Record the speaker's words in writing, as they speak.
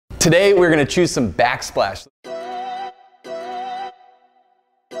Today we're gonna choose some Backsplash.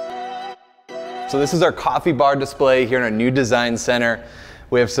 So this is our coffee bar display here in our new design center.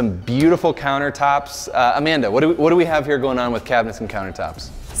 We have some beautiful countertops. Amanda, what do we have here going on with cabinets and countertops?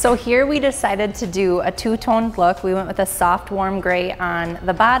 So here we decided to do a two-toned look. We went with a soft warm gray on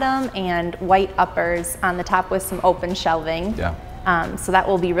the bottom and white uppers on the top with some open shelving. Yeah. So that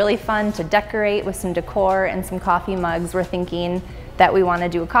will be really fun to decorate with some decor and some coffee mugs. We're thinking that we want to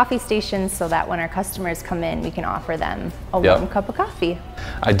do a coffee station so that when our customers come in, we can offer them a warm cup of coffee.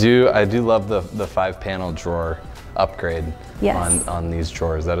 I do love the 5-panel drawer upgrade on these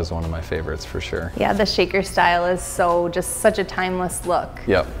drawers. That is one of my favorites for sure. Yeah, the shaker style is just such a timeless look.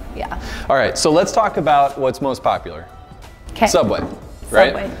 Yep. Yeah. All right, so let's talk about what's most popular. Okay. Subway.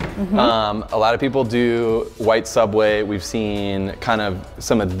 Right? Subway. Mm-hmm. A lot of people do white Subway. We've seen kind of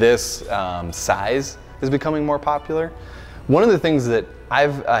some of this size is becoming more popular. One of the things that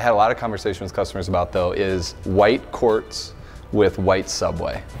I've had a lot of conversations with customers about though is white quartz with white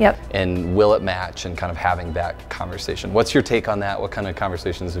Subway. Yep. And will it match, and kind of having that conversation. What's your take on that? What kind of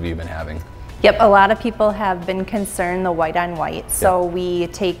conversations have you been having? Yep, a lot of people have been concerned the white on white. So we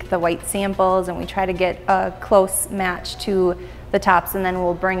take the white samples and we try to get a close match to the tops, and then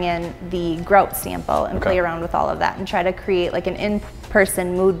we'll bring in the grout sample and play around with all of that and try to create like an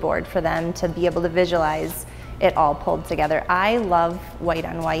in-person mood board for them to be able to visualize it all pulled together. I love white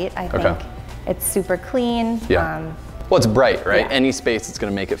on white. I think it's super clean. Yeah. Well, it's bright, right? Yeah. Any space, it's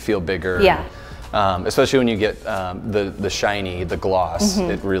going to make it feel bigger. Yeah. Especially when you get the shiny, the gloss,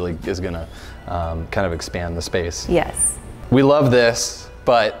 it really is going to kind of expand the space. Yes. We love this,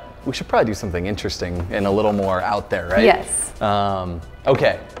 but we should probably do something interesting and a little more out there, right? Yes.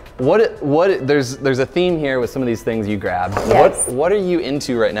 Okay. There's a theme here with some of these things you grabbed. Yes. What are you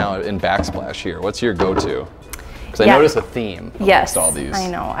into right now in Backsplash here? What's your go-to? Because I notice a theme amongst all these. I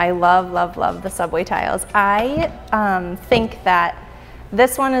know. I love, love, love the Subway tiles. I think that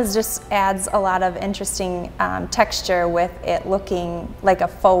this one just adds a lot of interesting texture with it looking like a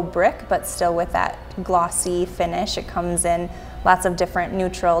faux brick, but still with that glossy finish. It comes in lots of different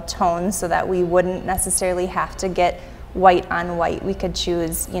neutral tones so that we wouldn't necessarily have to get white on white. We could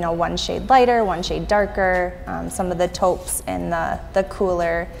choose, you know, one shade lighter, one shade darker, some of the taupes and the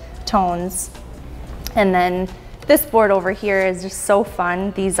cooler tones. And then this board over here is just so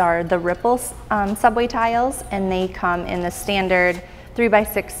fun. These are the Ripple Subway tiles, and they come in the standard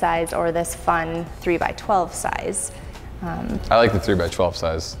 3x6 size or this fun 3x12 size. I like the 3x12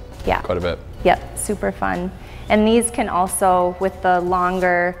 size quite a bit. Yep, super fun. And these can also, with the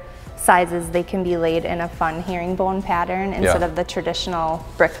longer sizes, they can be laid in a fun herringbone pattern instead of the traditional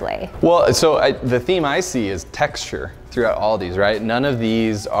brick lay. Well, so the theme I see is texture throughout all these, right? None of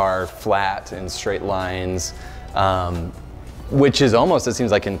these are flat and straight lines. Which is almost, it seems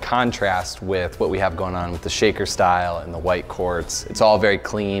like, in contrast with what we have going on with the shaker style and the white quartz. It's all very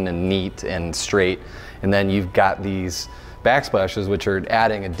clean and neat and straight. And then you've got these backsplashes, which are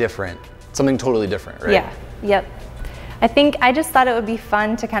adding something totally different, right? Yeah, yep. I just thought it would be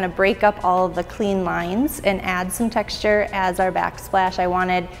fun to kind of break up all of the clean lines and add some texture as our backsplash. I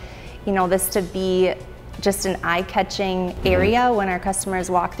wanted, you know, this to be just an eye-catching area when our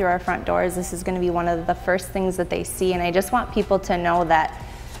customers walk through our front doors. This is going to be one of the first things that they see, and I just want people to know that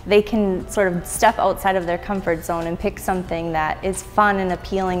they can sort of step outside of their comfort zone and pick something that is fun and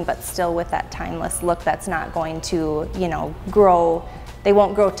appealing, but still with that timeless look that's not going to, you know, they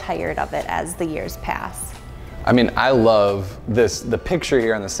won't grow tired of it as the years pass. I mean, I love this. The picture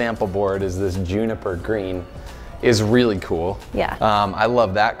here on the sample board is this juniper green. Is really cool. Yeah. I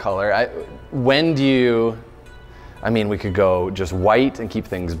love that color. I mean, we could go just white and keep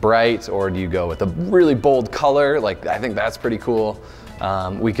things bright, or do you go with a really bold color? Like, I think that's pretty cool.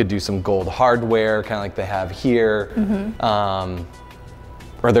 We could do some gold hardware, kind of like they have here.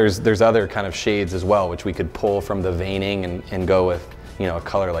 Or there's other kind of shades as well, which we could pull from the veining and go with, you know, a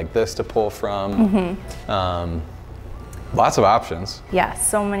color like this to pull from. Lots of options. Yeah,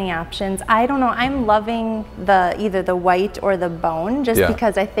 so many options. I don't know, I'm loving either the white or the bone, just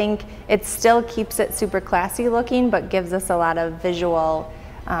because I think it still keeps it super classy looking, but gives us a lot of visual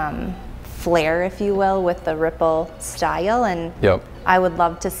flair, if you will, with the Ripple style. And I would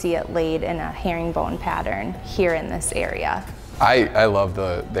love to see it laid in a herringbone pattern here in this area. I love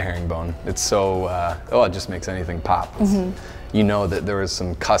the herringbone. It's so, it just makes anything pop. You know that there was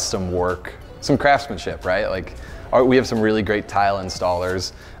some custom work, some craftsmanship, right? Like, we have some really great tile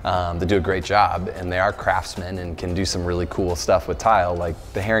installers that do a great job, and they are craftsmen and can do some really cool stuff with tile, like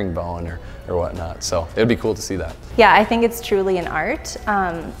the herringbone or whatnot. So it'd be cool to see that. Yeah, I think it's truly an art,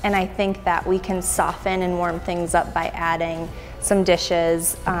 and I think that we can soften and warm things up by adding some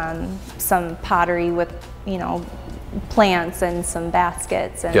dishes, some pottery with, you know, plants and some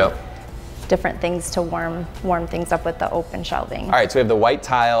baskets and different things to warm things up with the open shelving. All right, so we have the white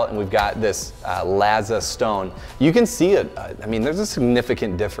tile and we've got this Laza stone. You can see it, I mean, there's a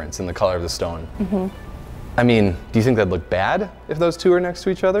significant difference in the color of the stone. I mean, do you think that'd look bad if those two are next to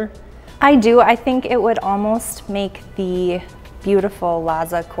each other? I do. I think it would almost make the beautiful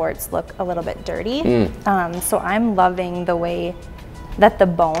Laza quartz look a little bit dirty. So I'm loving the way that the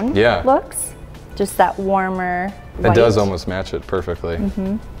bone looks. Just that warmer white. It does almost match it perfectly.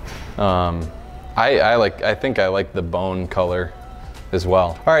 I think I like the bone color as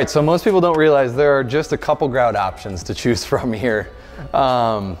well. All right, so most people don't realize there are just a couple grout options to choose from here.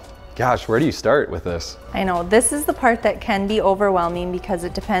 Gosh, where do you start with this? I know, this is the part that can be overwhelming because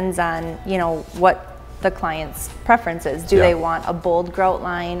it depends on, you know, what the client's preference is. Do they want a bold grout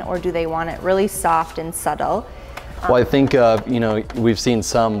line or do they want it really soft and subtle? Well, I think, you know, we've seen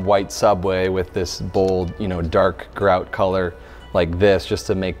some white Subway with this bold, you know, dark grout color like this just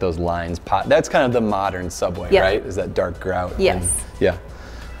to make those lines pop. That's kind of the modern Subway, right? Is that dark grout? Yes. And,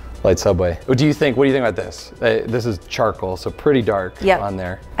 light Subway. What do you think about this? This is charcoal, so pretty dark on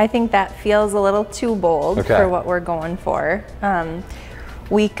there. I think that feels a little too bold for what we're going for.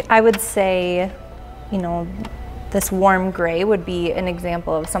 I would say, you know, this warm gray would be an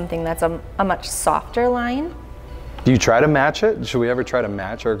example of something that's a much softer line. Do you try to match it? Should we ever try to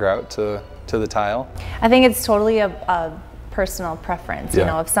match our grout to the tile? I think it's totally a personal preference. You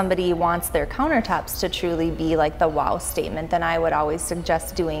know, if somebody wants their countertops to truly be like the wow statement, then I would always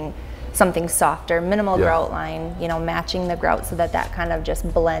suggest doing something softer, minimal grout line, you know, matching the grout so that that kind of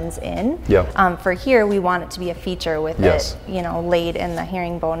just blends in. For here, we want it to be a feature with it, you know, laid in the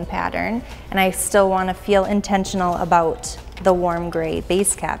herringbone pattern. And I still want to feel intentional about the warm gray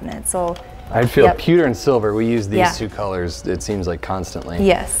base cabinet. So I'd feel pewter and silver. We use these two colors, it seems like, constantly.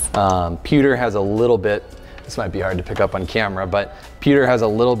 Pewter has a little bit, this might be hard to pick up on camera, but pewter has a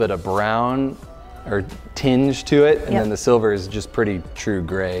little bit of brown or tinge to it, and then the silver is just pretty true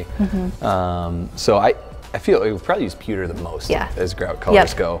gray. So I feel we probably use pewter the most as grout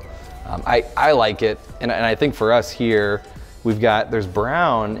colors go. I like it, and I think for us here, there's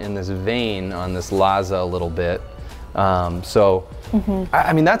brown in this vein on this Laza a little bit.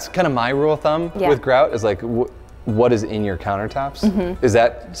 I mean, that's kind of my rule of thumb with grout is like, what is in your countertops? Is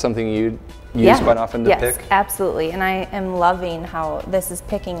that something you use quite often to pick? Yes, absolutely. And I am loving how this is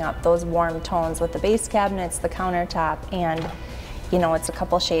picking up those warm tones with the base cabinets, the countertop, and you know, it's a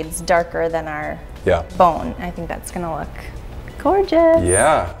couple shades darker than our bone. I think that's gonna look gorgeous.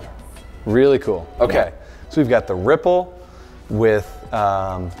 Yeah, really cool. Okay, so we've got the ripple with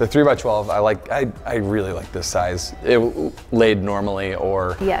the 3x12. I really like this size. It laid normally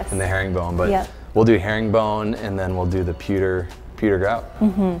or in the herringbone, but we'll do herringbone and then we'll do the pewter grout.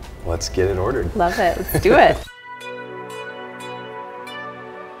 Let's get it ordered. Love it. Let's do it.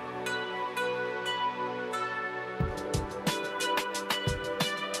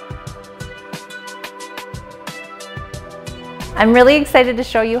 I'm really excited to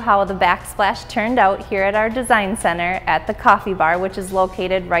show you how the Backsplash turned out here at our design center at the coffee bar, which is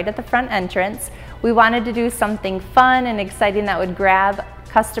located right at the front entrance. We wanted to do something fun and exciting that would grab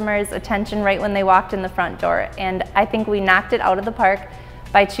customers' attention right when they walked in the front door. And I think we knocked it out of the park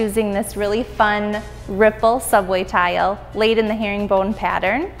by choosing this really fun ripple Subway tile laid in the herringbone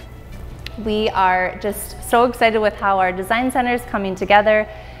pattern. We are just so excited with how our design center is coming together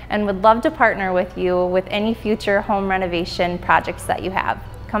and would love to partner with you with any future home renovation projects that you have.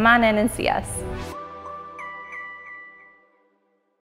 Come on in and see us.